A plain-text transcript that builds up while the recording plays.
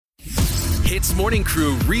HITZ Morning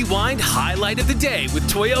Crew Rewind Highlight of the Day with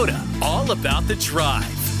Toyota. All about the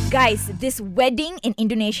drive. Guys, this wedding in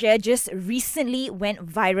Indonesia just recently went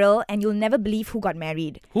viral and you'll never believe who got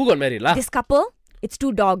married. Who got married lah? This couple, it's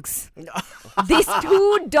two dogs. These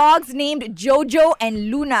two dogs named Jojo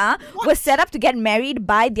and Luna were set up to get married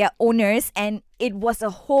by their owners, and it was a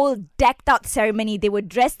whole decked out ceremony. They were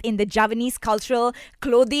dressed in the Javanese cultural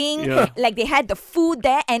clothing. Like they had the food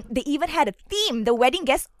there, and they even had a theme. The wedding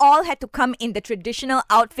guests all had to come in the traditional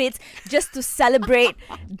outfits just to celebrate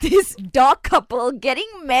this dog couple getting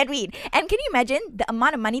married. And can you imagine the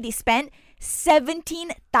amount of money they spent?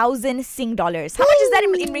 17,000 Sing dollars. How much is that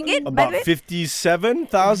in ringgit? About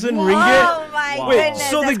 57,000 ringgit. Oh my goodness,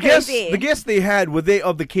 so that's crazy. the guests they had, were they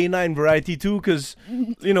of the canine variety too? Because,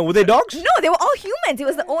 were they dogs? No, they were all humans. It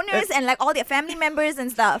was the owners and like all their family members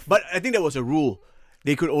and stuff. But I think there was a rule.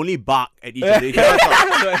 They could only bark at each other.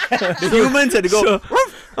 The humans had to go.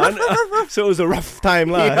 So it was a rough time,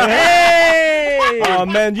 lah. Hey! Oh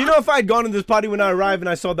man, if I'd gone to this party when I arrived and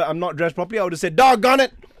I saw that I'm not dressed properly, I would have said, "Doggone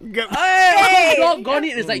it!" Hey! Doggone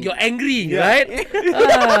it! It's like you're angry, right?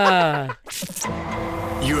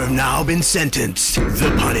 You have now been sentenced.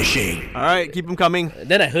 The Pun-nishing. All right, keep them coming.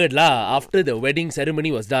 Then I heard lah, after the wedding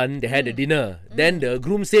ceremony was done, they had a dinner. Then the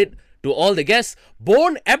groom said to all the guests,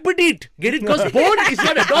 "Bon appetit." Get it? Because bon is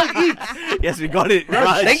what a dog eats. Yes, we got it.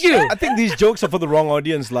 Raj. Thank you. I think these jokes are for the wrong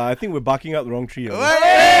audience, lah. I think we're barking out the wrong tree.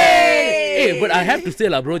 Hey, but I have to say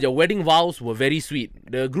lah, bro, your wedding vows were very sweet.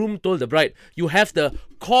 The groom told the bride, "You have the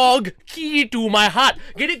cog key to my heart."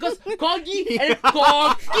 Get it? Because corgi and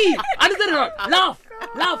cog key. Understand or not?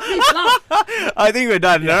 Laugh, please, laugh. I think we're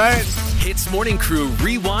done, all right? HITZ Morning Crew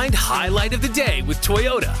Rewind Highlight of the Day with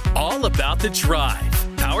Toyota. All about the drive.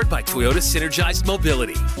 Powered by Toyota Synergized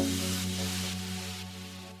Mobility.